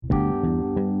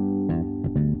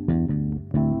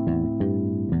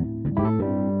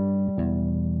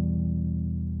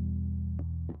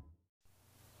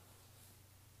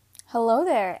Hello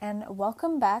there, and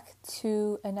welcome back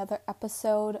to another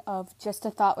episode of Just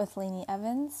a Thought with Laney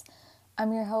Evans.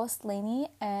 I'm your host, Laney,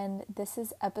 and this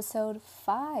is episode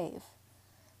 5,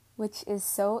 which is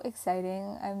so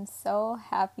exciting. I'm so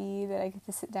happy that I get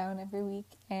to sit down every week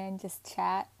and just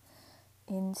chat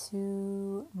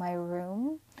into my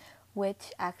room,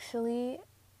 which actually,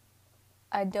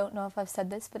 I don't know if I've said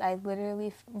this, but I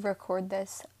literally record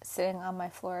this sitting on my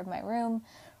floor of my room.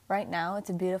 Right now, it's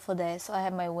a beautiful day, so I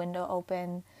have my window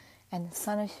open and the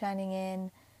sun is shining in.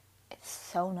 It's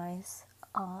so nice.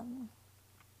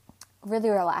 Really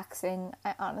relaxing.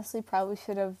 I honestly probably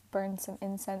should have burned some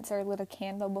incense or lit a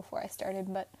candle before I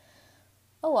started, but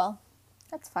oh well,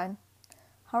 that's fine.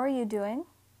 How are you doing?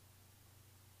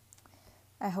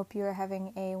 I hope you are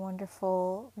having a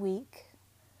wonderful week.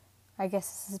 I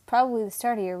guess this is probably the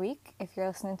start of your week if you're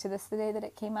listening to this the day that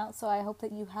it came out, so I hope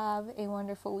that you have a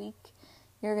wonderful week.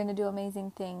 You're going to do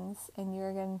amazing things, and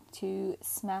you're going to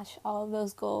smash all of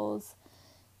those goals.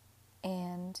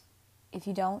 And if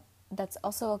you don't, that's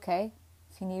also okay.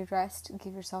 If you need rest,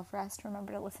 give yourself rest.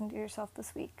 Remember to listen to yourself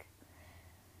this week.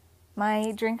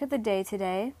 My drink of the day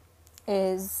today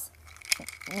is,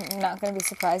 not going to be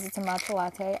surprised, it's a matcha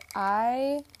latte.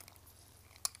 I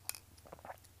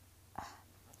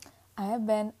have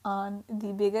been on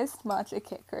the biggest matcha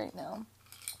kick right now.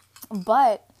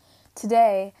 But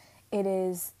today, it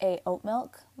is a oat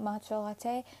milk matcha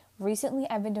latte. Recently,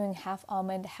 I've been doing half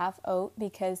almond, half oat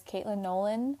because Caitlin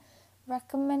Nolan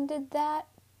recommended that.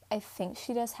 I think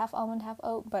she does half almond, half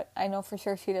oat, but I know for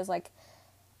sure she does like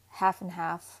half and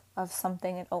half of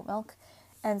something in oat milk.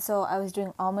 And so I was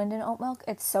doing almond and oat milk.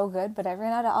 It's so good, but I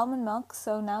ran out of almond milk,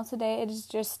 so now today it is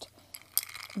just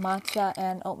matcha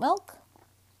and oat milk.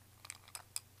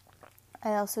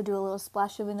 I also do a little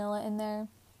splash of vanilla in there.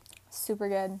 Super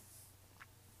good.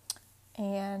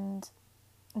 And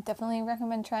definitely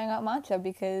recommend trying out matcha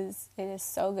because it is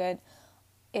so good.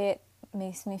 It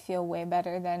makes me feel way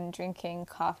better than drinking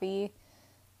coffee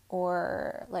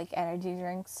or like energy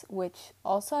drinks, which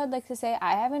also I'd like to say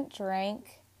I haven't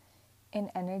drank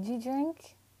an energy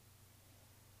drink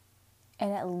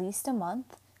in at least a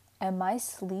month, and my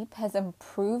sleep has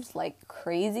improved like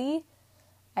crazy.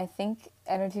 I think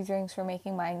energy drinks were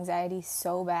making my anxiety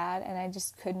so bad, and I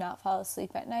just could not fall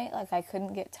asleep at night. Like, I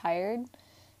couldn't get tired,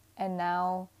 and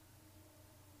now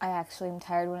I actually am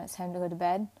tired when it's time to go to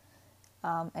bed.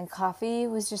 And coffee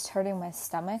was just hurting my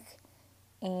stomach,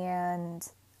 and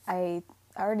I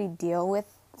already deal with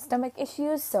stomach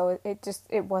issues, so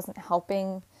it wasn't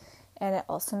helping, and it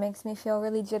also makes me feel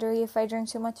really jittery if I drink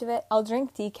too much of it. I'll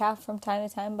drink decaf from time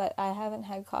to time, but I haven't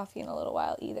had coffee in a little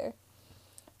while either.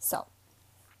 So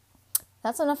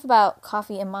that's enough about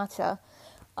coffee and matcha.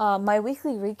 My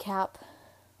weekly recap,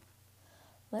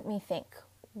 let me think.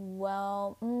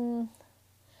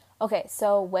 Okay,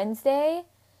 so Wednesday,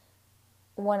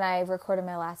 when I recorded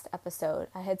my last episode,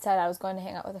 I had said I was going to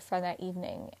hang out with a friend that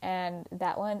evening, and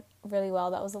that went really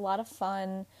well. That was a lot of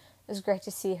fun. It was great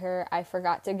to see her. I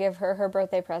forgot to give her her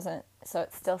birthday present, so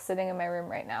it's still sitting in my room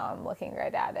right now. I'm looking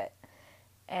right at it.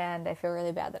 And I feel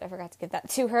really bad that I forgot to give that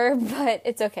to her, but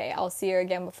it's okay. I'll see her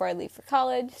again before I leave for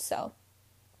college, so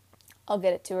I'll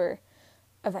get it to her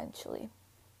eventually.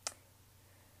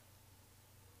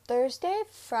 Thursday,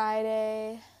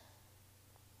 Friday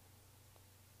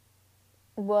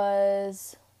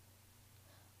was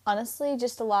honestly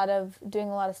just doing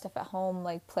a lot of stuff at home,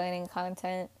 like planning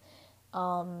content,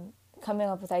 coming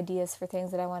up with ideas for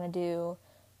things that I want to do,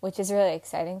 which is really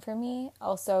exciting for me.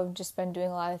 Also, just been doing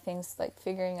a lot of things like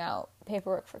figuring out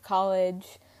paperwork for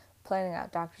college, planning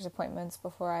out doctor's appointments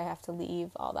before I have to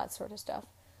leave, all that sort of stuff.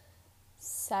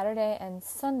 Saturday,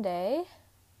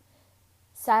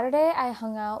 I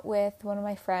hung out with one of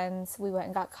my friends. We went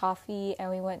and got coffee, and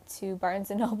we went to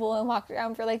Barnes & Noble and walked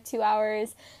around for like 2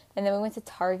 hours. And then we went to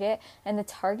Target. And the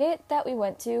Target that we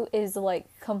went to is like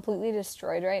completely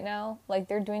destroyed right now. Like,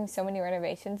 they're doing so many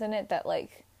renovations in it that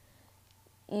like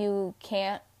you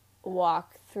can't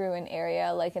walk through an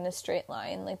area like in a straight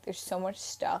line. Like, there's so much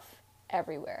stuff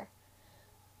everywhere.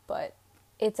 But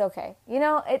it's okay.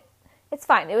 It's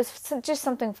fine. It was just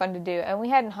something fun to do. And we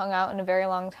hadn't hung out in a very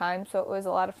long time, so it was a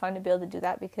lot of fun to be able to do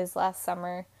that because last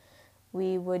summer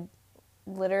we would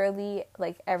literally,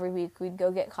 like, every week we'd go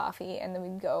get coffee and then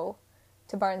we'd go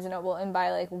to Barnes & Noble and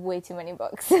buy, like, way too many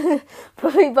books.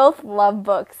 But we both love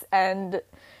books, and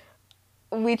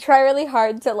we try really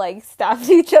hard to, like, stop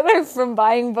each other from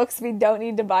buying books we don't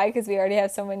need to buy because we already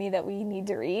have so many that we need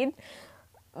to read.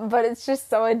 But it's just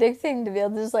so addicting to be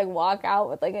able to just, like, walk out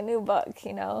with, like, a new book,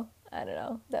 you know? I don't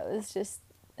know. It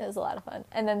was a lot of fun.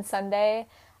 And then Sunday,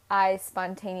 I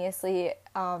spontaneously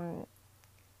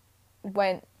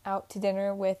went out to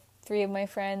dinner with 3 of my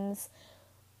friends.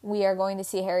 We are going to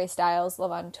see Harry Styles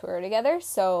live on tour together,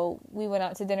 so we went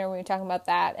out to dinner. We were talking about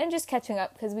that and just catching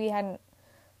up because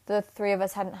the 3 of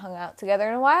us hadn't hung out together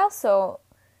in a while, so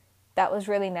that was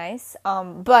really nice.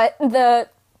 But the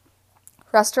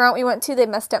restaurant we went to, they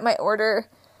messed up my order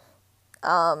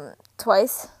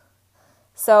twice.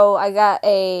 So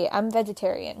I'm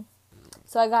vegetarian.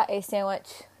 So I got a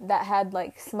sandwich that had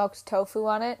like smoked tofu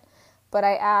on it, but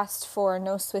I asked for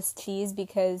no Swiss cheese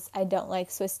because I don't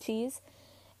like Swiss cheese.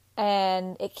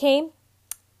 And it came,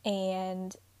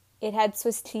 and it had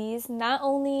Swiss cheese not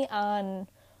only on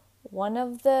one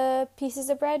of the pieces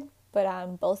of bread, but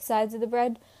on both sides of the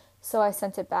bread. So I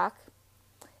sent it back.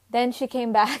 Then she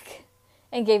came back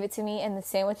and gave it to me, and the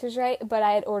sandwich was right, but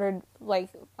I had ordered like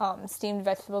steamed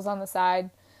vegetables on the side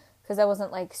because I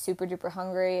wasn't like super duper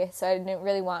hungry, so I didn't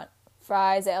really want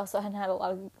fries. I also hadn't had a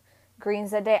lot of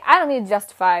greens that day. I don't need to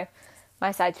justify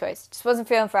my side choice. Just wasn't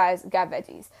feeling fries, got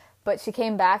veggies. But she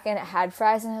came back and it had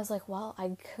fries, and I was like, well,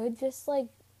 I could just like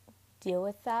deal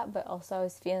with that, but also I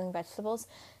was feeling vegetables.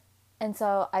 And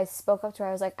so I spoke up to her.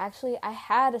 I was like, actually, I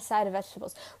had a side of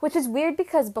vegetables, which is weird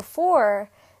because before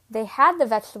they had the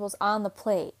vegetables on the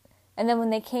plate. And then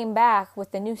when they came back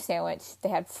with the new sandwich, they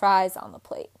had fries on the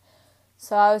plate.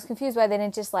 So I was confused why they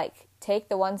didn't just like take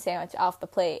the one sandwich off the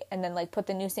plate and then like put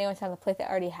the new sandwich on the plate that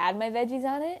already had my veggies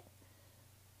on it.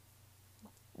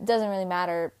 Doesn't really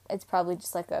matter. It's probably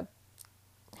just like a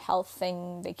health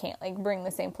thing. They can't like bring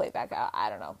the same plate back out. I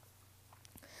don't know.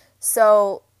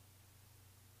 So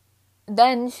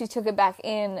then she took it back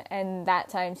in, and that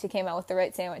time she came out with the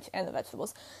right sandwich and the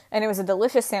vegetables. And it was a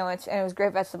delicious sandwich, and it was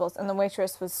great vegetables, and the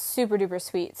waitress was super duper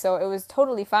sweet. So it was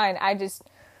totally fine. I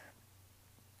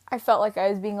felt like I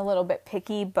was being a little bit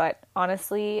picky, but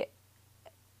honestly,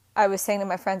 I was saying to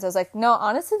my friends, I was like, no,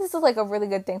 honestly, this is like a really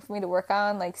good thing for me to work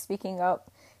on, like speaking up,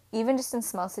 even just in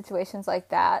small situations like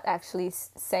that, actually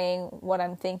saying what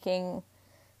I'm thinking,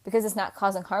 because it's not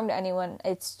causing harm to anyone.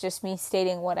 It's just me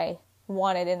stating what I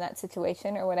wanted in that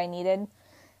situation or what I needed,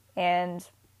 and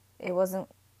it wasn't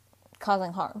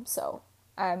causing harm. So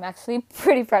I'm actually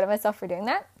pretty proud of myself for doing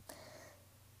that.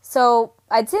 So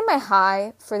I'd say my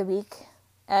high for the week,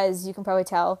 as you can probably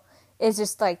tell, is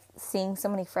just like seeing so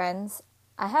many friends.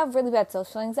 I have really bad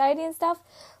social anxiety and stuff,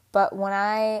 but when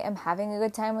I am having a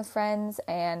good time with friends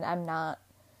and I'm not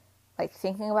like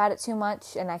thinking about it too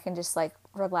much and I can just like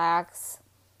relax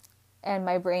and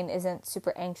my brain isn't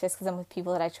super anxious because I'm with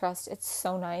people that I trust, it's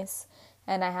so nice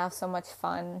and I have so much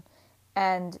fun.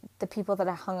 And the people that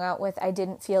I hung out with, I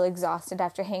didn't feel exhausted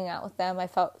after hanging out with them. I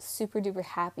felt super duper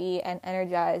happy and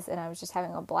energized, and I was just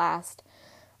having a blast.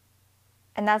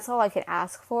 And that's all I could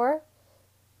ask for.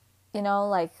 You know,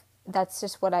 like that's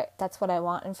what I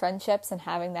want in friendships, and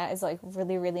having that is like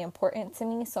really, really important to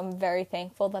me. So I'm very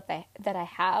thankful that I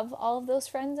have all of those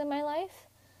friends in my life.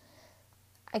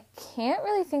 I can't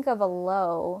really think of a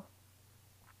low.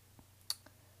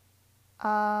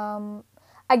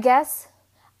 I guess.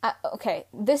 Okay,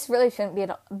 this really shouldn't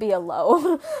be a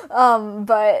low,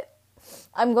 but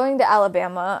I'm going to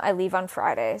Alabama. I leave on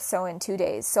Friday, so in 2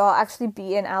 days. So I'll actually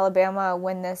be in Alabama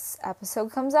when this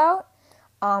episode comes out.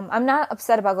 I'm not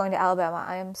upset about going to Alabama.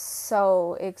 I am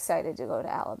so excited to go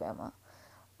to Alabama.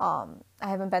 I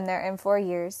haven't been there in 4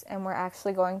 years, and we're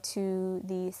actually going to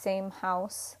the same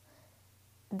house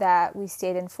that we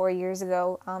stayed in 4 years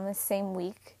ago on the same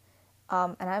week.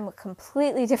 And I'm a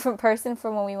completely different person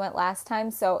from when we went last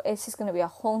time, so it's just going to be a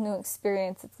whole new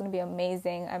experience. It's going to be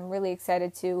amazing. I'm really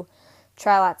excited to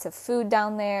try lots of food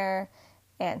down there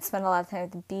and spend a lot of time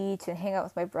at the beach and hang out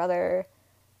with my brother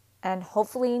and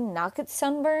hopefully not get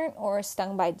sunburnt or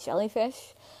stung by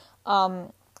jellyfish.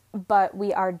 But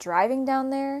we are driving down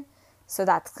there, so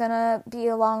that's going to be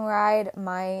a long ride.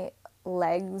 My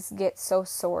legs get so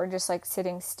sore just like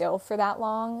sitting still for that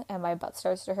long, and my butt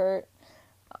starts to hurt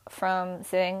from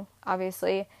sitting,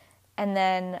 obviously. And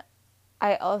then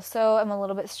I also am a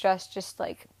little bit stressed just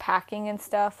like packing and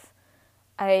stuff.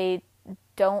 I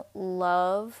don't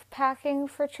love packing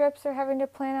for trips or having to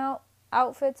plan out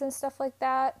outfits and stuff like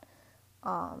that.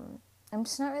 I'm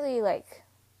just not really like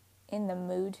in the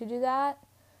mood to do that.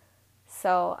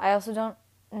 So I also don't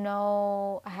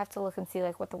know. I have to look and see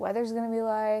like what the weather's going to be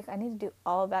like. I need to do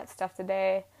all of that stuff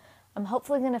today. I'm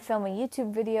hopefully going to film a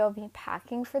YouTube video of me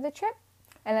packing for the trip.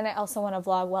 And then I also want to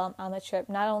vlog while I'm on the trip,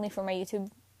 not only for my YouTube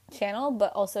channel,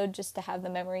 but also just to have the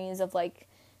memories of like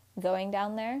going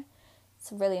down there.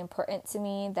 It's really important to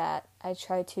me that I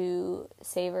try to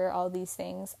savor all these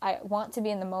things. I want to be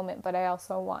in the moment, but I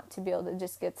also want to be able to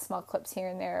just get small clips here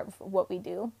and there of what we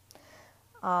do.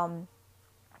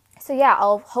 So yeah,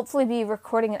 I'll hopefully be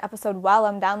recording an episode while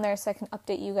I'm down there so I can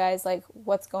update you guys like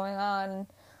what's going on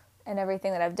and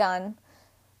everything that I've done.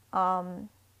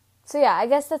 So yeah, I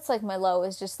guess that's like my low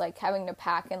is just like having to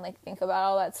pack and like think about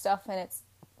all that stuff, and it's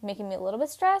making me a little bit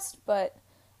stressed, but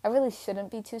I really shouldn't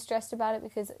be too stressed about it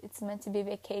because it's meant to be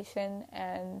vacation,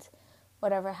 and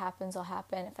whatever happens will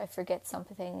happen. If I forget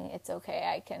something, it's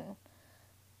okay. I can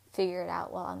figure it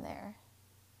out while I'm there,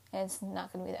 and it's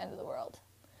not going to be the end of the world.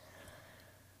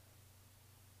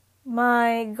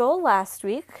 My goal last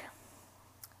week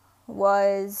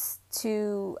was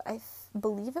to,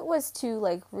 believe it was to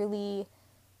like really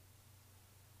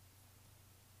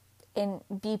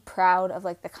be proud of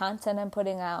like the content I'm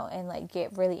putting out and like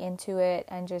get really into it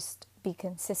and just be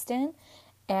consistent.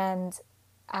 And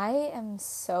I am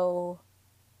so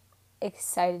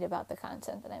excited about the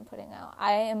content that I'm putting out.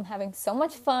 I am having so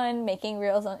much fun making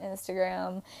reels on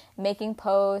Instagram, making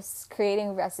posts,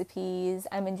 creating recipes.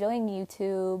 I'm enjoying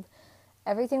YouTube.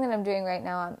 Everything that I'm doing right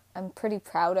now, I'm pretty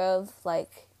proud of.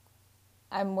 Like,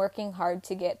 I'm working hard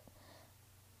to get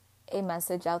a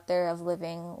message out there of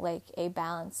living like a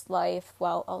balanced life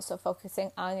while also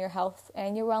focusing on your health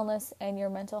and your wellness and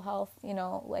your mental health. You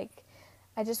know, like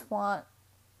I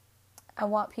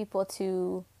want people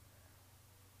to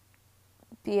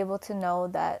be able to know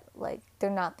that like they're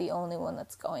not the only one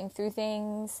that's going through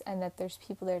things, and that there's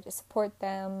people there to support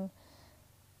them,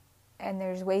 and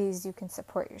there's ways you can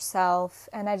support yourself.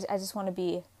 And I just want to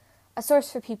be a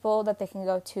source for people that they can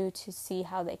go to see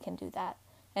how they can do that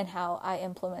and how I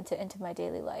implement it into my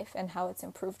daily life and how it's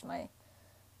improved my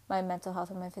mental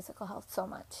health and my physical health so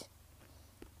much.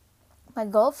 My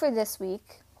goal for this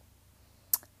week,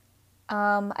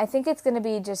 I think it's going to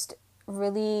be just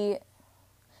really,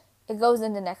 it goes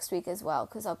into next week as well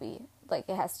because I'll be, like,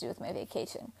 it has to do with my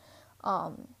vacation.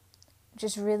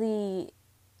 Just really,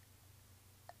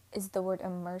 is the word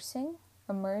emerging,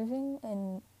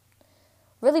 and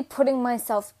really putting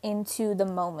myself into the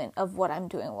moment of what I'm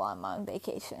doing while I'm on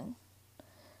vacation.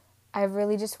 I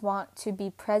really just want to be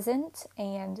present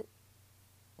and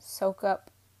soak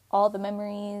up all the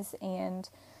memories and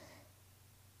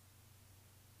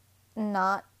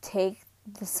not take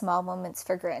the small moments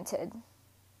for granted.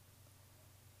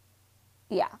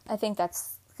 Yeah, I think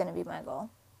that's going to be my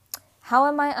goal. How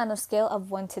am I on a scale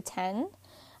of 1 to 10?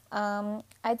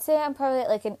 I'd say I'm probably at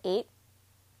like an 8.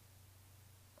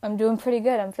 I'm doing pretty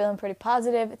good. I'm feeling pretty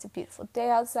positive. It's a beautiful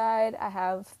day outside. I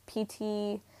have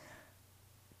PT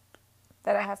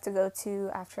that I have to go to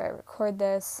after I record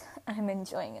this. I'm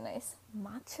enjoying a nice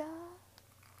matcha.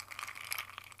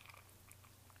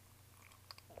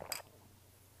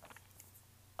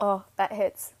 Oh, that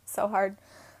hits so hard.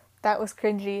 That was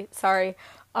cringy. Sorry.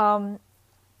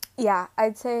 Yeah,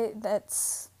 I'd say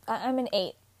I'm an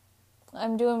 8.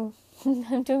 I'm doing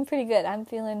pretty good. I'm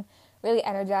feeling really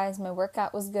energized. My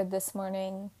workout was good this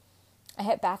morning. I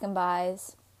hit back and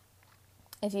buys.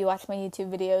 If you watch my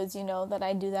YouTube videos, you know that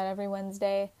I do that every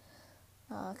Wednesday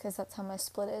because that's how my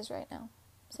split is right now.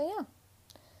 So yeah.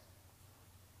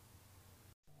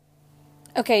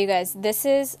 Okay, you guys, this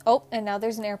is... Oh, and now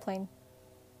there's an airplane.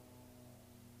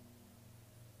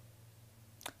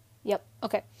 Yep,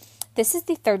 okay. This is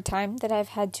the 3rd time that I've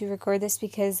had to record this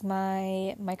because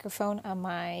my microphone on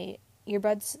my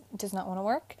earbuds does not want to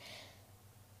work.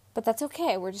 But that's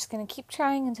okay. We're just going to keep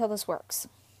trying until this works.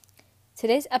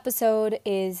 Today's episode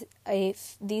is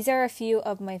these are a few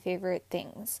of my favorite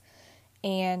things.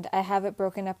 And I have it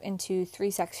broken up into 3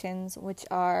 sections, which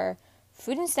are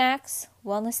food and snacks,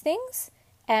 wellness things,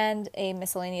 and a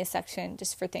miscellaneous section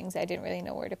just for things I didn't really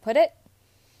know where to put it.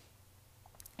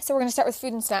 So we're going to start with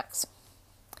food and snacks.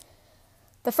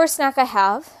 The first snack I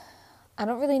have, I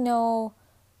don't really know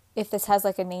if this has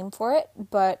like a name for it,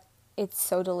 but it's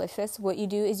so delicious. What you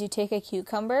do is you take a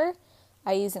cucumber.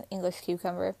 I use an English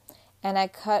cucumber. And I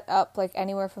cut up like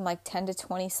anywhere from like 10 to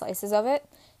 20 slices of it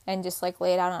and just like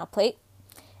lay it out on a plate.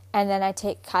 And then I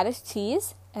take cottage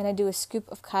cheese and I do a scoop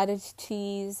of cottage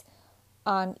cheese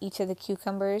on each of the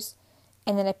cucumbers.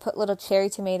 And then I put little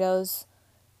cherry tomatoes.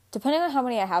 Depending on how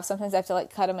many I have, sometimes I have to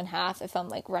like cut them in half if I'm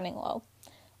like running low.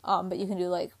 But you can do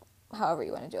like however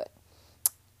you want to do it.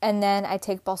 And then I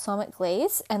take balsamic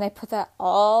glaze and I put that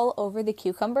all over the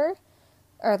cucumber,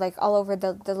 or like all over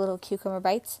the little cucumber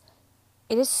bites.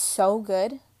 It is so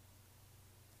good.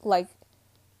 Like,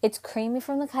 it's creamy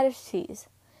from the cottage cheese.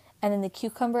 And then the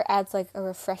cucumber adds like a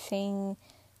refreshing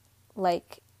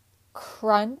like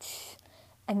crunch.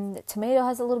 And the tomato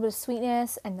has a little bit of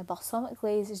sweetness. And the balsamic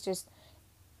glaze is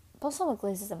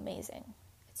amazing.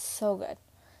 It's so good.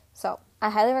 So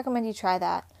I highly recommend you try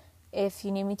that. If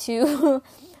you need me to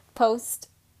post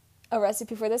a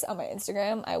recipe for this on my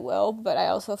Instagram, I will, but I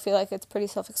also feel like it's pretty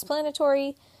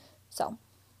self-explanatory. So,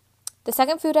 the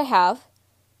second food I have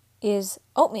is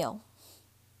oatmeal.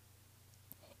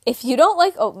 If you don't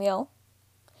like oatmeal,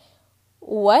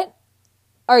 what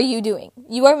are you doing?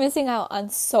 You are missing out on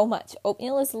so much.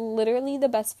 Oatmeal is literally the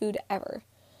best food ever.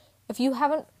 If you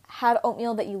haven't had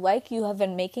oatmeal that you like, you have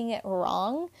been making it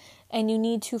wrong, and you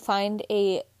need to find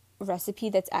a recipe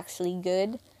that's actually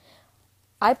good.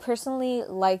 I personally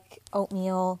like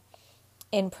oatmeal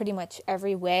in pretty much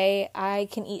every way. I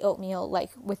can eat oatmeal like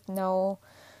with no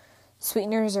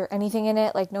sweeteners or anything in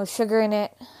it, like no sugar in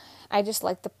it. I just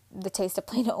like the taste of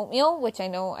plain oatmeal, which I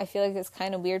feel like is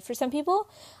kind of weird for some people,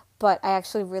 but I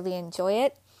actually really enjoy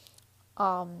it.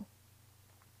 But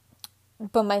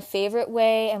my favorite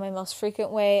way and my most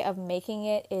frequent way of making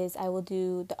it is I will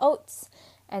do the oats,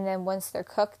 and then once they're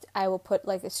cooked, I will put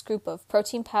like a scoop of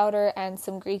protein powder and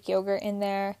some Greek yogurt in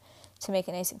there to make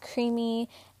it nice and creamy.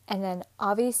 And then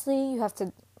obviously you have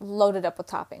to load it up with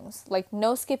toppings. Like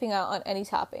no skipping out on any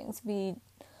toppings. We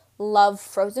love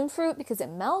frozen fruit because it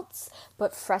melts,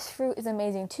 but fresh fruit is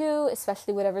amazing too,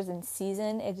 especially whatever's in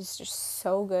season. It is just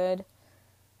so good.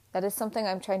 That is something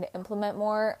I'm trying to implement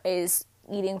more, is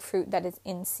eating fruit that is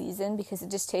in season, because it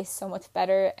just tastes so much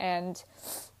better, and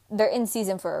they're in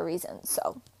season for a reason.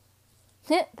 So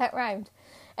that rhymed.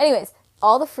 Anyways,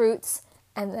 all the fruits,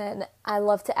 and then I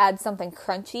love to add something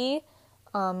crunchy.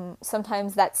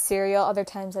 Sometimes that's cereal, other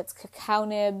times that's cacao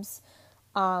nibs,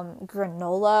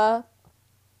 granola,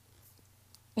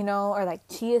 or like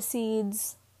chia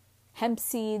seeds, hemp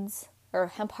seeds, or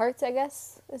hemp hearts, I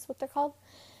guess is what they're called.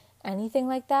 Anything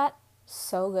like that,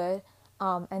 so good.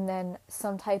 And then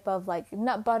some type of like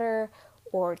nut butter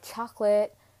or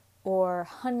chocolate or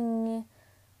honey,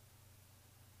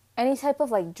 any type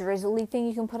of like drizzly thing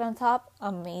you can put on top,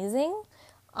 amazing.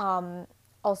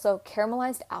 Also,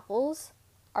 caramelized apples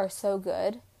are so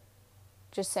good.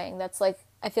 Just saying,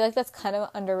 I feel like that's kind of an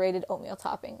underrated oatmeal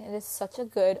topping. It is such a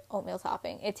good oatmeal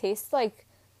topping. It tastes like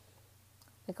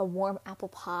a warm apple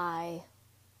pie.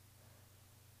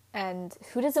 And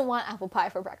who doesn't want apple pie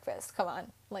for breakfast? Come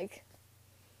on.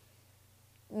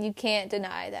 You can't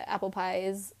deny that apple pie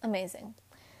is amazing.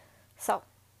 So,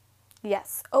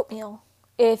 yes, oatmeal.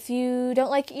 If you don't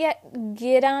like it yet,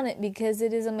 get on it because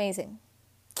it is amazing.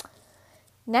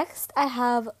 Next, I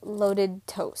have loaded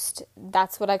toast.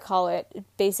 That's what I call it.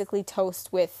 Basically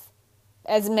toast with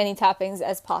as many toppings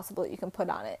as possible that you can put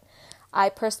on it. I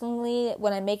personally,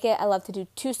 when I make it, I love to do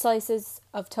 2 slices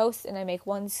of toast, and I make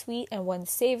 1 sweet and 1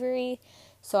 savory,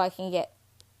 so I can get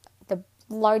the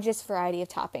largest variety of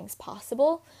toppings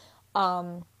possible.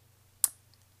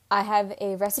 I have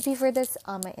a recipe for this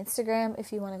on my Instagram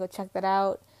if you want to go check that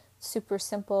out. Super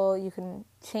simple. You can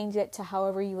change it to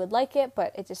however you would like it,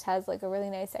 but it just has a really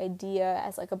nice idea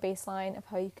as a baseline of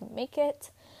how you can make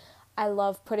it. I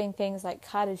love putting things like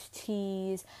cottage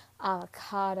cheese,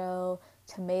 avocado,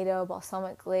 tomato,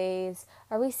 balsamic glaze.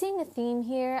 Are we seeing a theme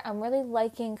here? I'm really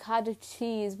liking cottage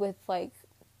cheese with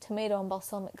tomato and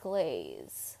balsamic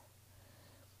glaze.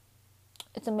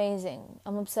 It's amazing.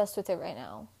 I'm obsessed with it right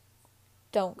now.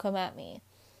 Don't come at me.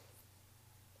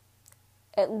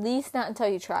 At least not until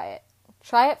you try it.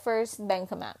 Try it first, then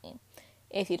come at me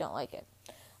if you don't like it.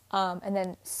 And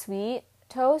then sweet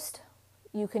toast,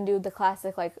 you can do the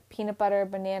classic peanut butter,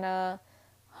 banana,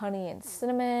 honey, and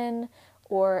cinnamon.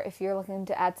 Or if you're looking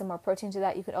to add some more protein to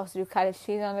that, you could also do cottage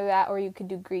cheese under that, or you could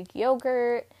do Greek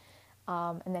yogurt.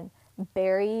 And then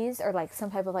berries or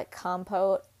some type of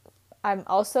compote. I'm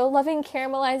also loving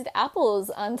caramelized apples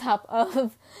on top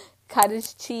of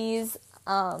cottage cheese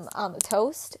on the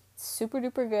toast. Super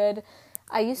duper good.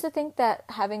 I used to think that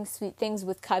having sweet things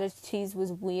with cottage cheese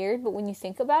was weird, but when you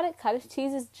think about it, cottage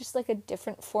cheese is just a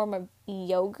different form of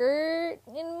yogurt,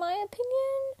 in my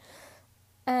opinion.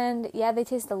 And yeah, they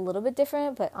taste a little bit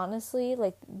different, but honestly,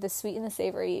 the sweet and the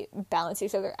savory balance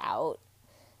each other out.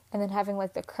 And then having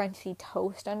the crunchy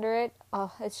toast under it,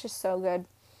 oh, it's just so good.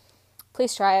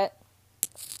 Please try it.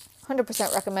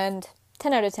 100% recommend.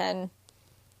 10 out of 10.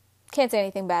 Can't say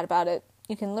anything bad about it.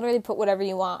 You can literally put whatever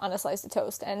you want on a slice of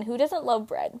toast. And who doesn't love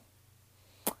bread?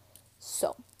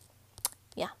 So,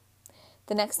 yeah.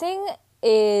 The next thing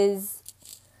is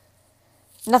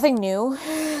nothing new.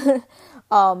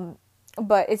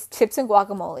 But it's chips and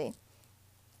guacamole.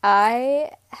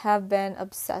 I have been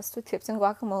obsessed with chips and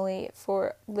guacamole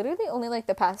for literally only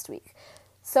the past week.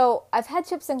 So, I've had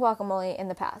chips and guacamole in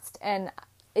the past. And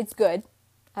it's good.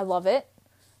 I love it.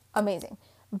 Amazing.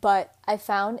 But I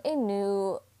found a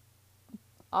new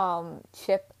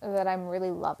chip that I'm really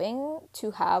loving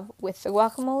to have with the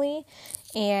guacamole,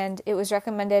 and it was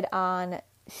recommended on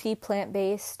She Plant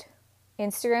Based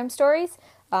Instagram stories.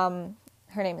 Her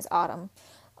name is Autumn,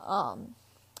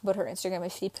 but her Instagram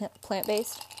is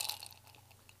plant-based.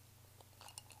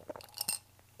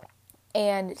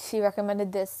 And she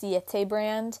recommended this Siete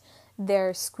brand,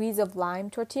 their Squeeze of Lime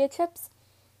tortilla chips.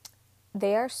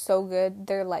 They are so good.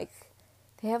 They're like,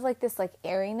 they have like this like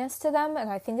airiness to them, and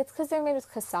I think it's because they're made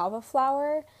with cassava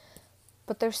flour,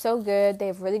 but they're so good. They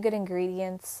have really good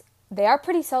ingredients. They are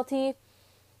pretty salty,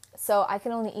 so I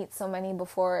can only eat so many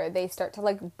before they start to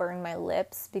like burn my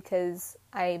lips, because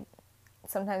I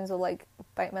sometimes will like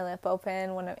bite my lip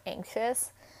open when I'm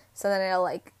anxious, so then it'll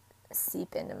like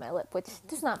seep into my lip, which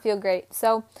does not feel great.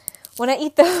 So when I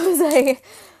eat those,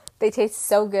 they taste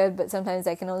so good, but sometimes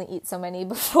I can only eat so many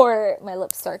before my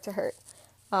lips start to hurt.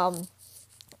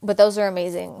 But those are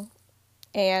amazing.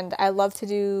 And I love to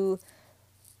do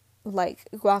like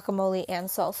guacamole and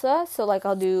salsa. So like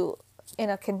I'll do in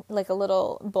a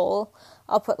little bowl,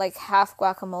 I'll put like half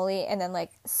guacamole and then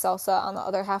like salsa on the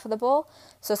other half of the bowl.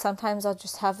 So sometimes I'll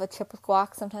just have a chip with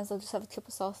guac, sometimes I'll just have a chip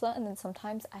with salsa, and then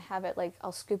sometimes I have it like,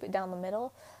 I'll scoop it down the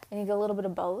middle and you get a little bit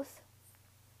of both.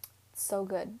 It's so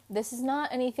good. This is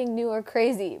not anything new or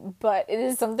crazy, but it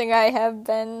is something I have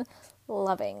been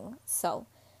loving. So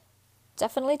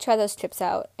definitely try those chips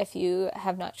out if you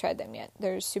have not tried them yet.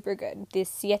 They're super good. The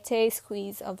Siete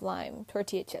Squeeze of Lime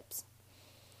tortilla chips.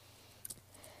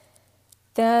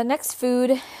 The next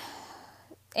food,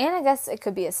 and I guess it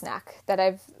could be a snack that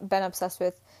I've been obsessed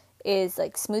with, is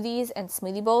like smoothies and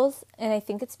smoothie bowls. And I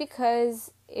think it's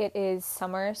because it is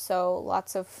summer, so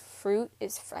lots of fruit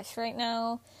is fresh right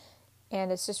now.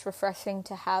 And it's just refreshing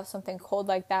to have something cold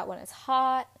like that when it's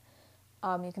hot.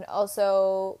 You can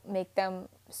also make them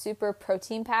super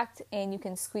protein packed, and you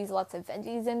can squeeze lots of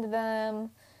veggies into them,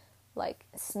 like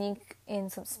sneak in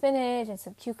some spinach and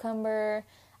some cucumber.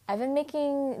 I've been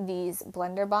making these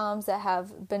blender bombs that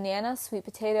have banana, sweet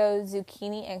potato,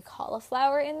 zucchini, and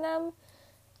cauliflower in them,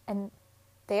 and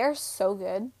they are so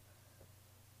good.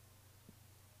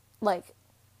 Like,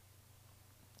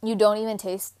 you don't even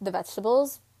taste the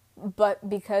vegetables, but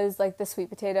because like the sweet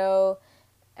potato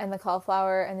and the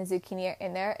cauliflower and the zucchini are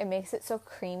in there, it makes it so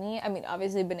creamy. I mean,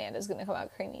 obviously banana is going to come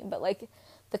out creamy, but like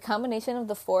the combination of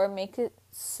the four makes it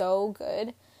so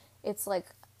good. It's like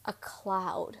a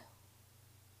cloud.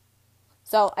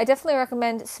 So I definitely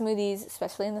recommend smoothies,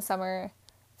 especially in the summer.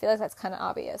 I feel like that's kind of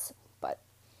obvious, but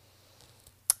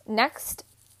next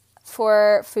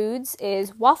for foods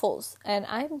is waffles. And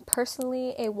I'm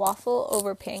personally a waffle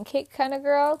over pancake kind of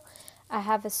girl. I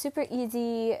have a super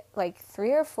easy, like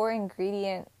 3 or 4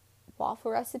 ingredient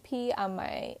waffle recipe on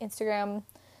my Instagram.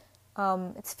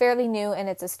 It's fairly new and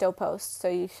it's a still post, so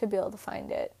you should be able to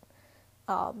find it.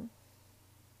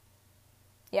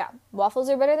 Yeah, waffles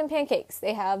are better than pancakes.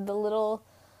 They have the little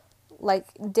like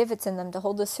divots in them to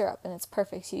hold the syrup, and it's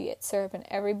perfect. So you get syrup in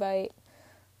every bite.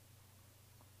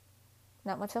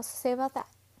 Not much else to say about that.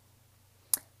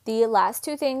 The last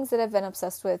 2 things that I've been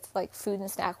obsessed with, like food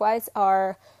and snack wise,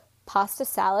 are pasta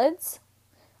salads.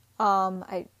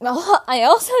 I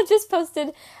also just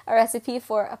posted a recipe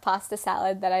for a pasta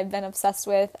salad that I've been obsessed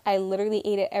with. I literally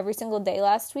ate it every single day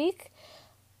last week.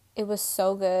 It was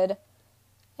so good.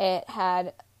 It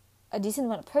had a decent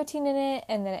amount of protein in it,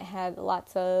 and then it had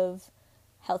lots of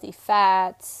healthy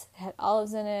fats. It had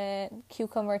olives in it,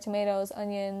 cucumber, tomatoes,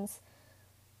 onions,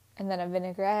 and then a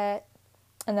vinaigrette.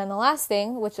 And then the last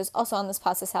thing, which is also on this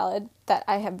pasta salad that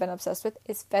I have been obsessed with,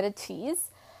 is feta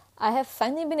cheese. I have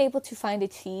finally been able to find a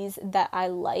cheese that I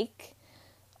like,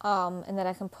 and that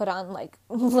I can put on like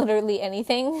literally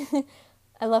anything.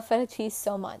 I love feta cheese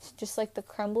so much. Just like the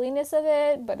crumbliness of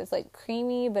it, but it's like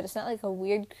creamy, but it's not like a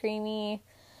weird creamy.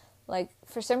 Like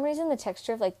for some reason the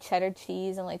texture of like cheddar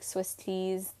cheese and like Swiss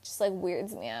cheese just like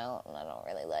weirds me out, and I don't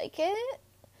really like it.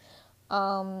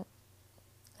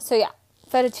 So yeah,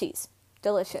 feta cheese,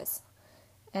 delicious.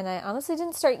 And I honestly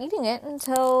didn't start eating it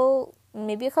until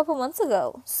maybe a couple months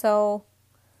ago. So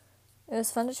it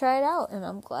was fun to try it out, and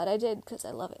I'm glad I did because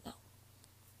I love it now.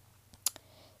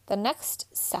 The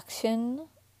next section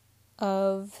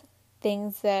of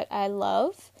things that I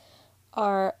love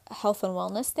are health and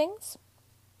wellness things.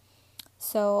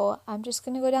 So I'm just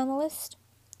going to go down the list.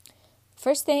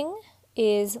 First thing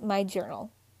is my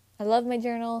journal. I love my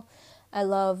journal. I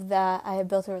love that I have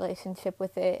built a relationship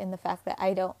with it, and the fact that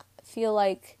I don't feel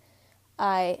like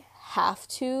I have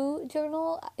to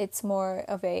journal. It's more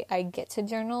of I get to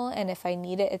journal, and if I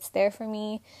need it, it's there for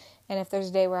me. And if there's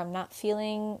a day where I'm not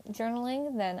feeling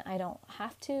journaling, then I don't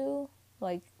have to.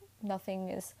 Like, nothing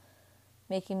is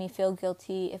making me feel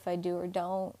guilty if I do or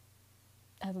don't.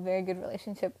 I have a very good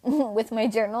relationship with my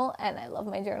journal, and I love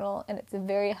my journal, and it's a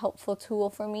very helpful tool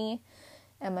for me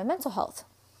and my mental health.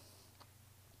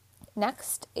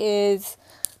 Next is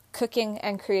cooking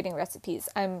and creating recipes.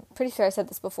 I'm pretty sure I said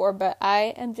this before, but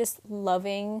I am just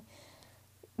loving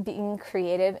being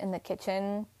creative in the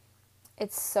kitchen.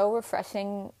 It's so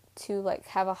refreshing to like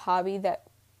have a hobby that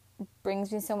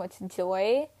brings me so much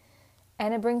joy,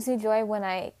 and it brings me joy when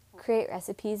I create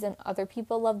recipes and other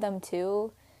people love them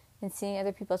too, and seeing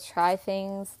other people try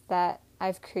things that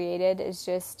I've created is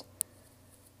just,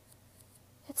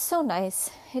 it's so nice.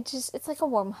 It's like a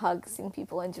warm hug seeing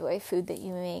people enjoy food that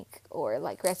you make or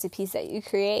like recipes that you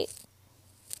create.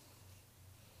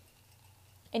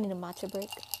 I need a matcha break.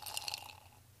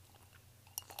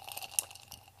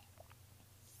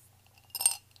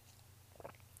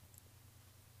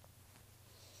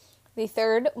 The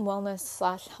third wellness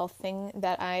 / health thing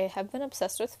that I have been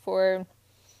obsessed with for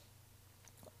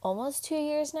almost 2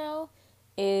 years now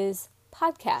is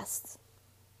podcasts.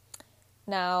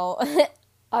 Now,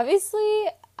 obviously,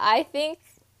 I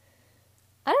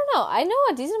know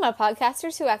a decent amount of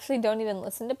podcasters who actually don't even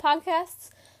listen to podcasts,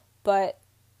 but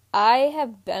I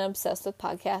have been obsessed with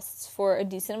podcasts for a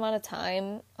decent amount of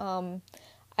time.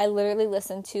 I literally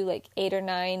listen to like 8 or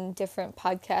 9 different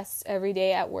podcasts every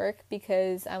day at work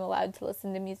because I'm allowed to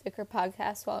listen to music or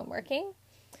podcasts while I'm working.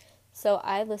 So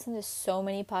I listen to so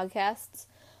many podcasts.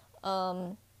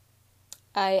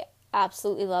 I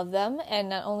absolutely love them, and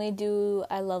not only do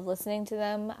I love listening to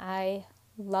them, I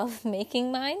love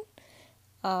making mine.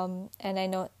 And I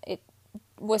know it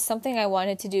was something I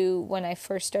wanted to do when I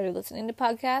first started listening to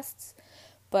podcasts,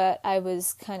 but I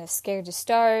was kind of scared to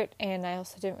start, and I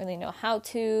also didn't really know how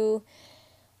to,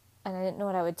 and I didn't know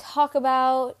what I would talk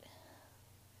about.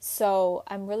 So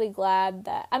I'm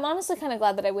honestly kind of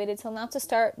glad that I waited till now to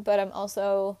start, but I'm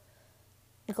also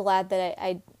glad that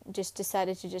I just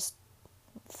decided to just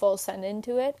full send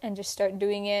into it and just start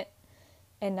doing it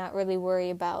and not really worry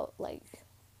about like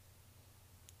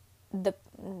the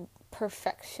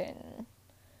perfection.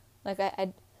 Like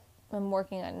I'm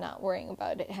working on not worrying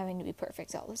about it having to be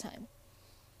perfect all the time.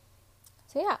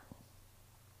 So yeah.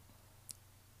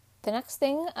 The next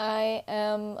thing I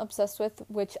am obsessed with,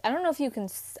 which I don't know if you can,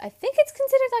 I think it's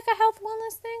considered like a health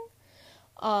wellness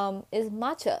thing, is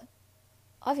matcha.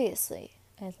 Obviously.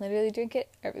 I literally drink it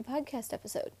every podcast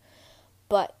episode.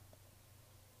 But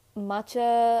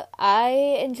matcha, I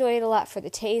enjoy it a lot for the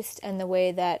taste and the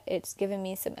way that it's given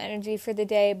me some energy for the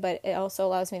day, but it also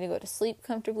allows me to go to sleep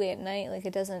comfortably at night. Like,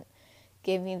 it doesn't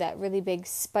give me that really big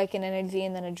spike in energy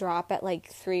and then a drop at like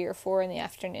 3 or 4 in the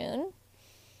afternoon.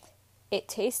 It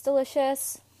tastes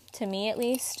delicious, to me at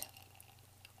least.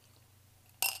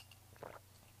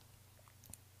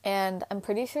 And I'm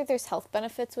pretty sure there's health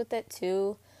benefits with it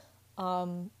too.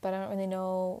 But I don't really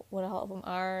know what all of them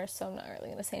are, so I'm not really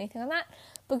going to say anything on that.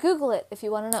 But Google it if you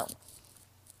want to know.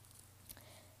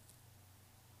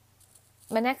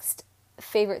 My next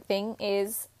favorite thing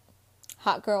is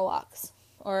hot girl walks,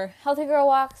 or healthy girl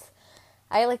walks.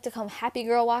 I like to call them happy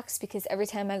girl walks because every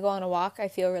time I go on a walk, I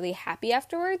feel really happy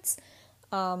afterwards.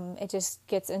 It just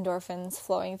gets endorphins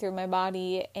flowing through my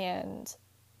body, and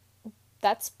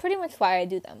that's pretty much why I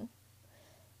do them.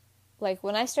 Like,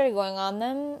 when I started going on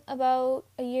them about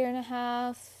 1.5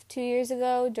 years, 2 years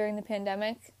ago during the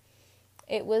pandemic,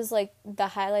 it was like the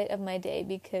highlight of my day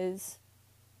because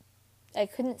I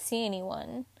couldn't see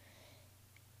anyone.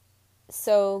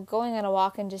 So going on a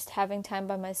walk and just having time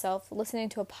by myself, listening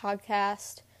to a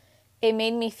podcast, it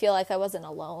made me feel like I wasn't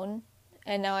alone.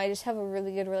 And now I just have a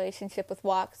really good relationship with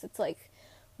walks. It's like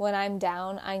when I'm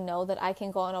down, I know that I can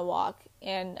go on a walk,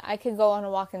 and I could go on a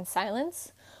walk in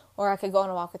silence, or I could go on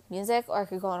a walk with music, or I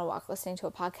could go on a walk listening to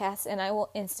a podcast, and I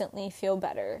will instantly feel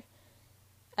better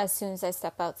as soon as I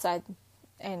step outside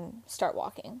and start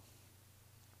walking.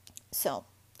 So,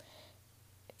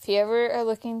 if you ever are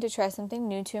looking to try something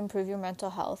new to improve your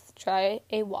mental health, try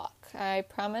a walk. I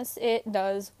promise it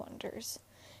does wonders.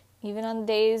 Even on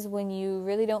days when you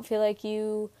really don't feel like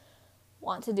you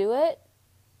want to do it,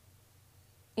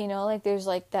 you know, like there's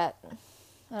like that,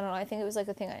 I don't know, I think it was like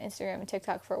a thing on Instagram and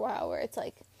TikTok for a while where it's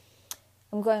like,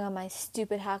 I'm going on my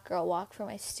stupid hot girl walk for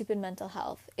my stupid mental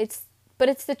health. But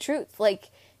it's the truth. Like,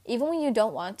 even when you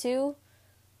don't want to,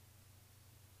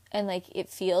 and like it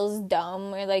feels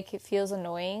dumb or like it feels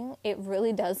annoying, it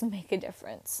really does make a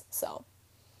difference. So,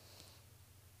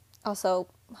 also,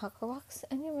 hot girl walks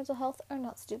and your mental health are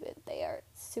not stupid. They are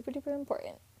super duper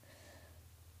important.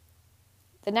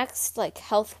 The next, like,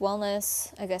 health,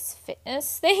 wellness, I guess,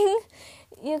 fitness thing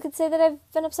you could say that I've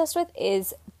been obsessed with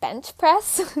is bench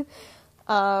press.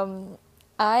 I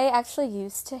actually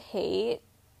used to hate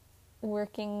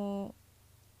working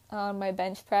on my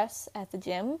bench press at the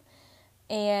gym,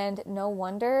 and no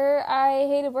wonder I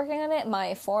hated working on it.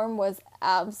 My form was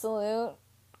absolute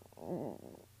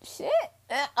shit.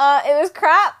 It was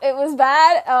crap. It was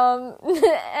bad.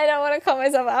 I don't want to call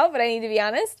myself out, but I need to be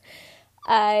honest.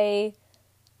 I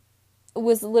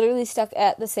was literally stuck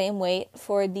at the same weight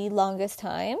for the longest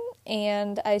time,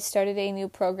 and I started a new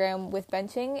program with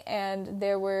benching, and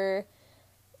there were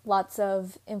lots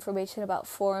of information about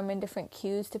form and different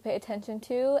cues to pay attention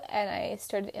to, and I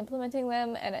started implementing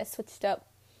them, and I switched up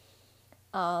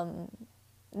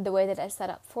the way that I set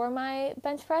up for my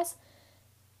bench press.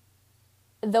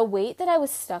 The weight that I was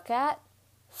stuck at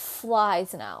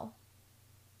flies now.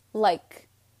 Like,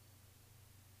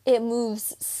 it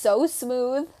moves so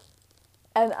smooth,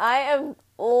 and I am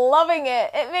loving it.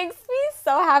 It makes me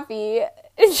so happy.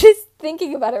 Just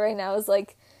thinking about it right now is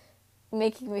like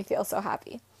making me feel so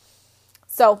happy.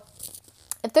 So,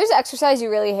 if there's an exercise you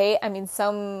really hate, I mean,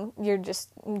 some you're just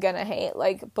gonna hate,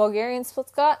 like Bulgarian split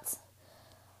squats.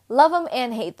 Love them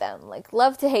and hate them. Like,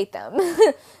 love to hate them.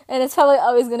 And it's probably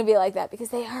always going to be like that because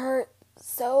they hurt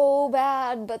so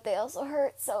bad, but they also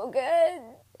hurt so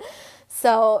good.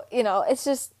 So, it's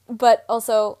just, but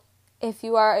also, if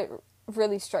you are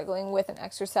really struggling with an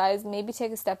exercise, maybe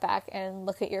take a step back and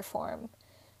look at your form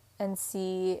and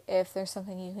see if there's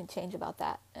something you can change about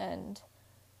that. And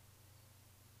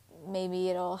maybe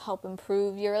it'll help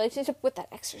improve your relationship with that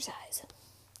exercise.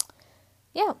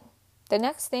 Yeah. The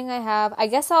next thing I have, I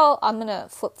guess I'm going to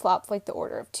flip-flop like the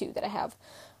order of two that I have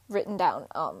written down.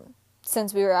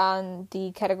 Since we were on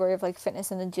the category of like fitness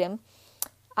in the gym,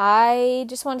 I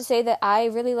just wanted to say that I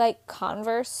really like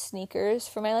Converse sneakers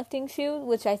for my lifting shoe,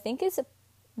 which I think is a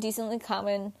decently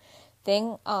common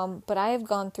thing. But I have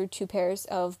gone through 2 pairs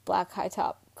of black high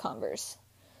top Converse.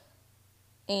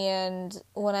 And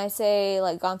when I say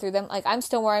like gone through them, like I'm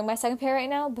still wearing my second pair right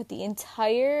now, but the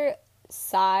entire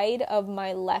side of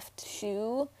my left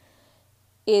shoe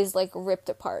is like ripped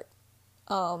apart.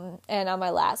 And on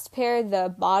my last pair,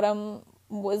 the bottom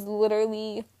was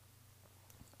literally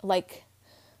like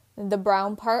the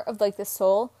brown part of like the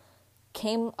sole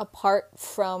came apart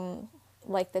from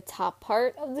like the top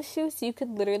part of the shoe, so you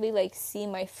could literally like see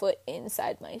my foot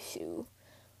inside my shoe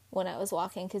when I was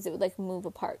walking, because it would like move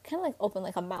apart, kind of like open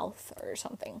like a mouth or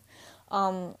something.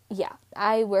 Yeah,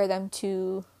 I wear them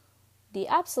to the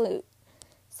absolute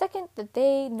second that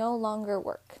they no longer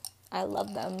work. I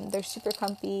love them. They're super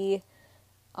comfy.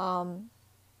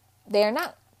 They are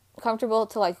not comfortable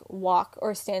to like walk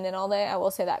or stand in all day. I will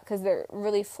say that, because they're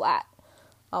really flat,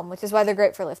 which is why they're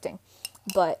great for lifting.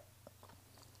 But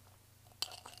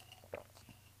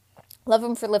love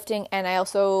them for lifting, and I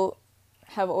also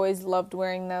have always loved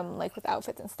wearing them like with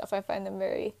outfits and stuff. I find them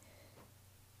very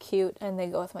cute, and they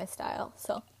go with my style.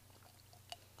 So,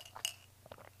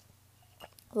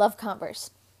 love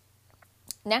Converse.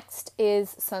 Next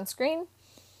is sunscreen.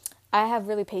 I have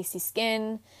really pasty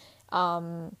skin.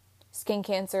 Skin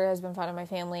cancer has been found in my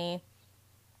family.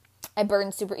 I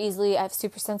burn super easily. I have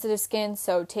super sensitive skin,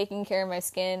 so taking care of my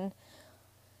skin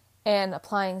and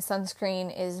applying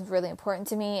sunscreen is really important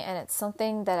to me, and it's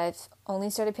something that I've only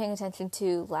started paying attention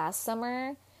to last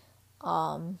summer.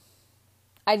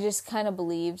 I just kind of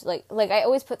believed, like I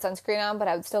always put sunscreen on, but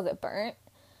I would still get burnt.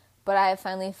 But I have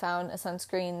finally found a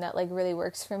sunscreen that like really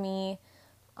works for me.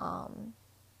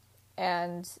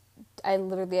 And I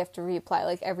literally have to reapply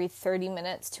like every 30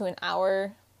 minutes to an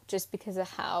hour, just because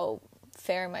of how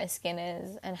fair my skin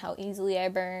is and how easily I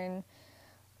burn.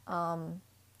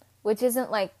 Which isn't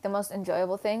like the most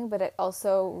enjoyable thing, but I'd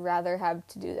also rather have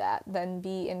to do that than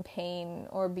be in pain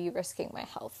or be risking my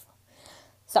health.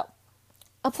 So,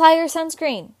 apply your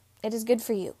sunscreen. It is good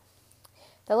for you.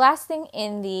 The last thing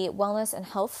in the wellness and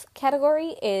health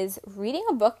category is reading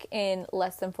a book in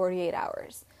less than 48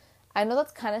 hours. I know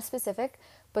that's kind of specific,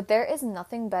 but there is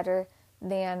nothing better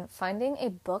than finding a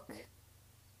book.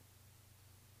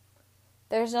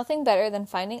 There's nothing better than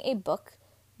finding a book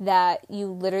that you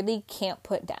literally can't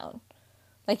put down.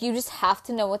 Like, you just have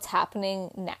to know what's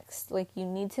happening next. Like, you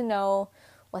need to know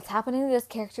what's happening to this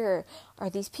character, or are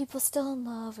these people still in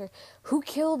love, or who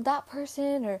killed that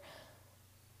person, or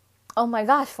oh my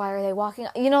gosh, why are they walking?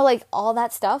 Like all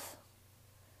that stuff.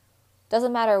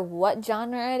 Doesn't matter what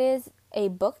genre it is, a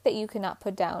book that you cannot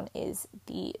put down is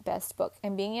the best book.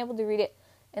 And being able to read it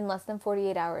in less than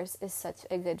 48 hours is such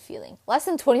a good feeling. Less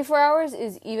than 24 hours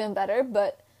is even better,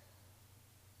 but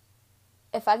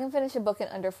if I can finish a book in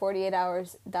under 48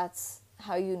 hours, that's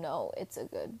how you know it's a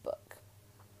good book.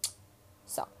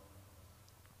 So,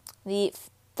 the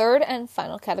third and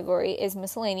final category is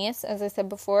miscellaneous, as I said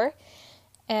before.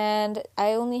 And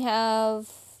I only have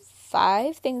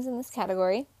 5 things in this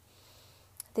category.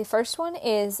 The first one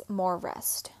is more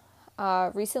rest.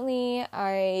 Recently,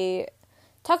 I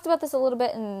talked about this a little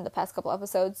bit in the past couple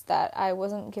episodes, that I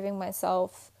wasn't giving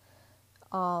myself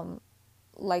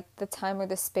like the time or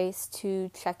the space to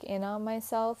check in on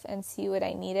myself and see what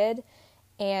I needed.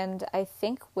 And I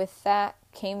think with that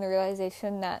came the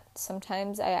realization that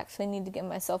sometimes I actually need to give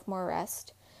myself more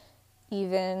rest.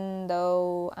 Even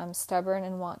though I'm stubborn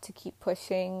and want to keep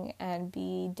pushing and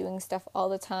be doing stuff all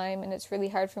the time, and it's really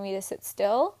hard for me to sit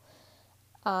still,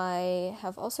 I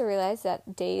have also realized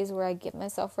that days where I give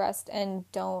myself rest and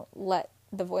don't let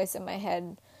the voice in my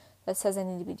head that says I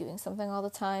need to be doing something all the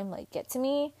time, like, get to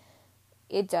me,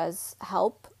 it does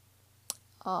help.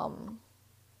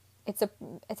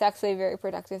 It's actually a very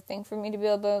productive thing for me to be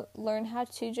able to learn how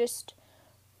to just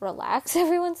relax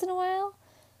every once in a while.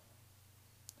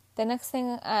 The next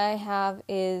thing I have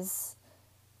is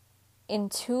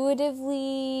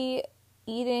intuitively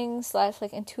eating /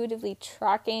 like intuitively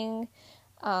tracking.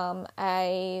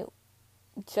 I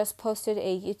just posted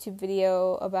a YouTube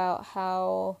video about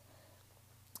how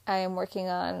I am working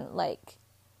on like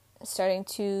starting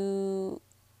to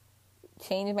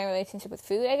change my relationship with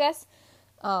food, I guess.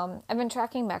 I've been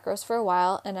tracking macros for a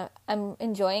while and I'm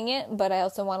enjoying it, but I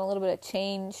also want a little bit of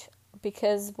change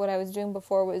because what I was doing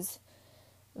before was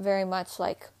very much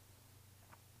like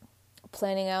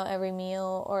planning out every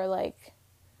meal, or like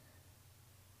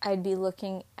I'd be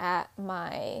looking at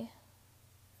my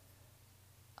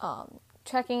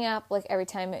tracking app like every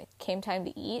time it came time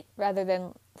to eat rather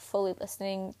than fully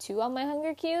listening to all my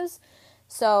hunger cues.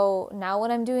 So now what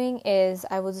I'm doing is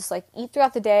I will just like eat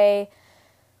throughout the day,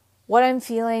 what I'm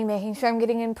feeling, making sure I'm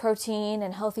getting in protein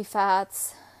and healthy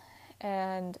fats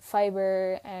and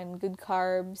fiber and good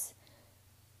carbs,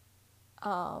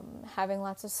 having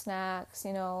lots of snacks,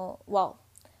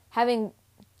 having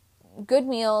good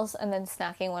meals and then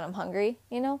snacking when I'm hungry,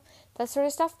 that sort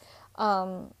of stuff.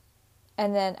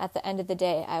 And then at the end of the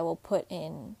day, I will put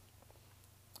in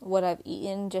what I've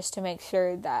eaten just to make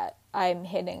sure that I'm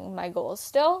hitting my goals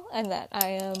still and that I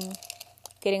am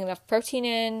getting enough protein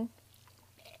in,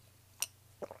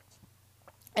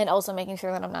 and also making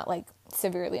sure that I'm not like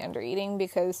severely under eating,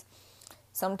 because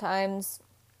sometimes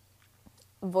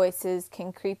voices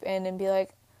can creep in and be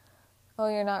like, oh,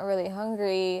 you're not really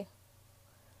hungry,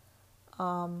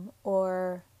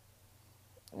 or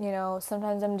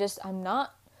sometimes I'm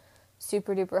not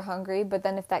super duper hungry, but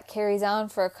then if that carries on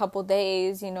for a couple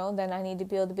days, then I need to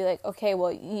be able to be like, okay,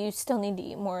 well, you still need to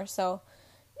eat more. So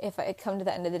if I come to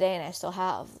the end of the day and I still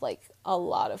have like a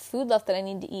lot of food left that I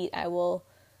need to eat, I will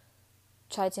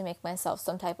try to make myself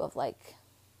some type of like,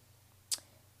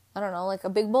 I don't know, like a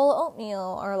big bowl of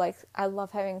oatmeal, or like I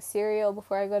love having cereal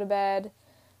before I go to bed,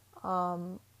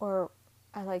 or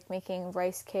I like making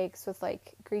rice cakes with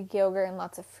like Greek yogurt and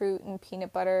lots of fruit and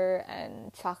peanut butter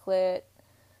and chocolate.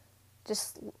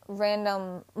 Just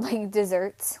random like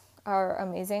desserts are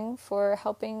amazing for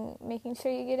helping making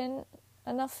sure you get in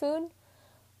enough food,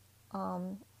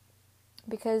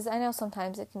 because I know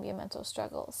sometimes it can be a mental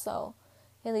struggle, so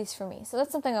at least for me. So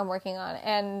that's something I'm working on,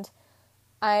 and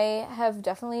I've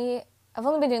only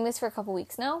been doing this for a couple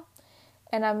weeks now,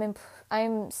 and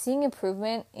I'm seeing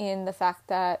improvement in the fact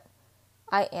that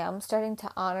I am starting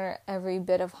to honor every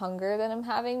bit of hunger that I'm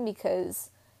having, because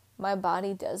my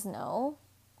body does know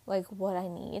like what I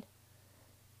need,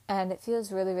 and it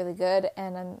feels really, really good,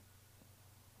 and I'm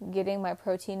getting my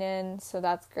protein in, so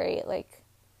that's great. Like,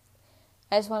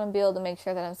 I just want to be able to make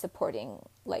sure that I'm supporting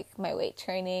like my weight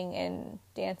training and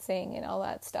dancing and all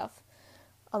that stuff,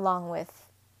 along with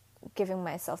giving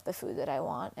myself the food that I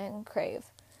want and crave.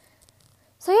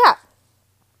 So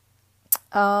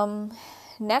yeah.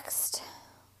 Next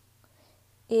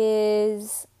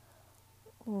is,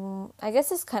 I guess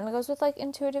this kind of goes with like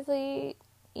intuitively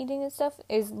eating and stuff,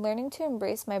 is learning to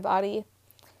embrace my body.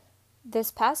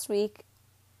 This past week,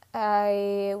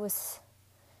 I was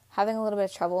having a little bit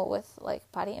of trouble with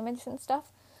like body image and stuff.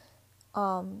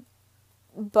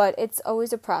 But it's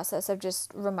always a process of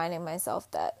just reminding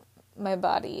myself that my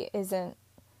body isn't,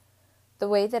 the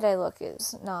way that I look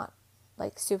is not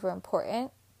like super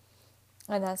important,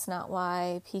 and that's not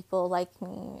why people like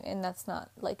me, and that's not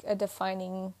like a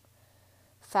defining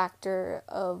factor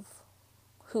of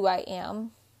who I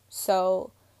am.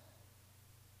 So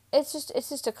it's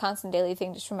just a constant daily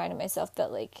thing, just reminding myself that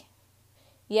like,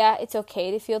 yeah, it's okay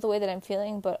to feel the way that I'm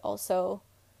feeling, but also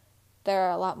there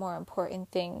are a lot more important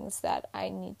things that I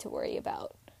need to worry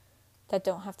about that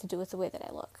don't have to do with the way that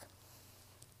I look.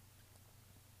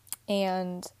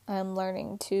 And I'm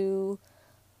learning to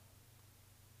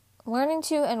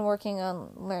and working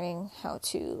on learning how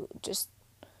to just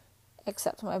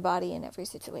accept my body in every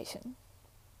situation.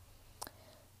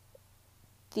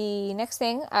 The next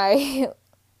thing I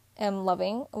am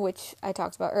loving, which I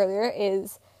talked about earlier,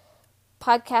 is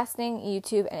podcasting,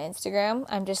 YouTube, and Instagram.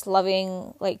 I'm just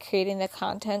loving like creating the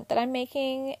content that I'm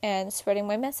making and spreading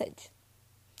my message.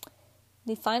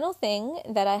 The final thing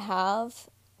that I have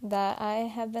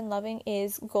been loving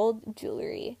is gold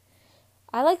jewelry.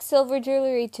 I like silver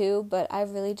jewelry too, but I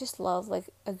really just love like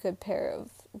a good pair of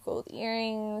gold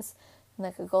earrings and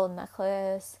like a gold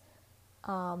necklace.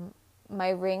 My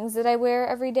rings that I wear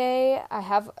every day, I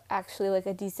have actually like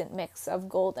a decent mix of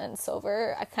gold and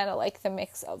silver. I kind of like the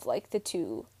mix of like the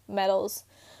two metals.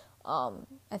 I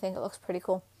think it looks pretty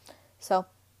cool. So,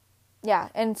 yeah,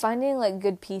 and finding like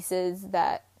good pieces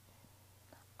that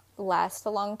last a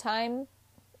long time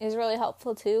is really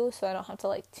helpful too, so I don't have to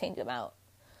like change them out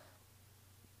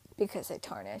because they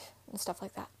tarnish and stuff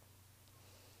like that.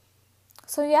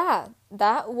 So yeah,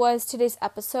 that was today's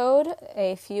episode,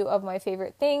 a few of my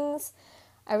favorite things.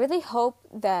 I really hope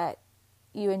that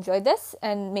you enjoyed this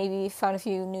and maybe found a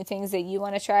few new things that you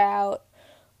want to try out,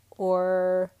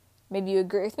 or maybe you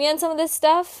agree with me on some of this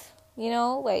stuff,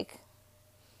 like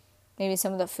maybe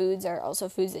some of the foods are also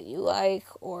foods that you like,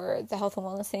 or the health and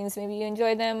wellness things, maybe you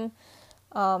enjoy them.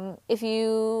 If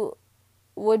you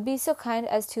would be so kind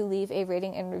as to leave a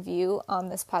rating and review on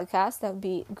this podcast, that would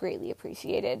be greatly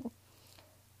appreciated.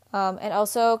 And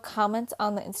also comment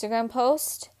on the Instagram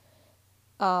post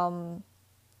some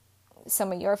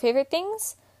of your favorite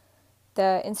things.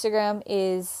 The Instagram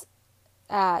is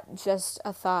at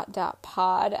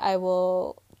justathought.pod. I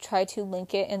will try to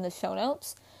link it in the show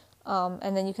notes.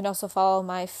 And then you can also follow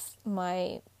my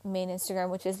main Instagram,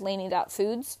 which is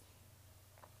laney.foods,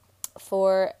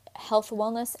 for health,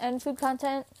 wellness, and food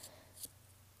content.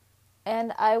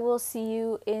 And I will see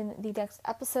you in the next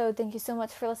episode. Thank you so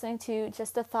much for listening to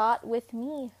Just a Thought with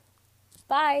me.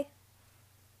 Bye.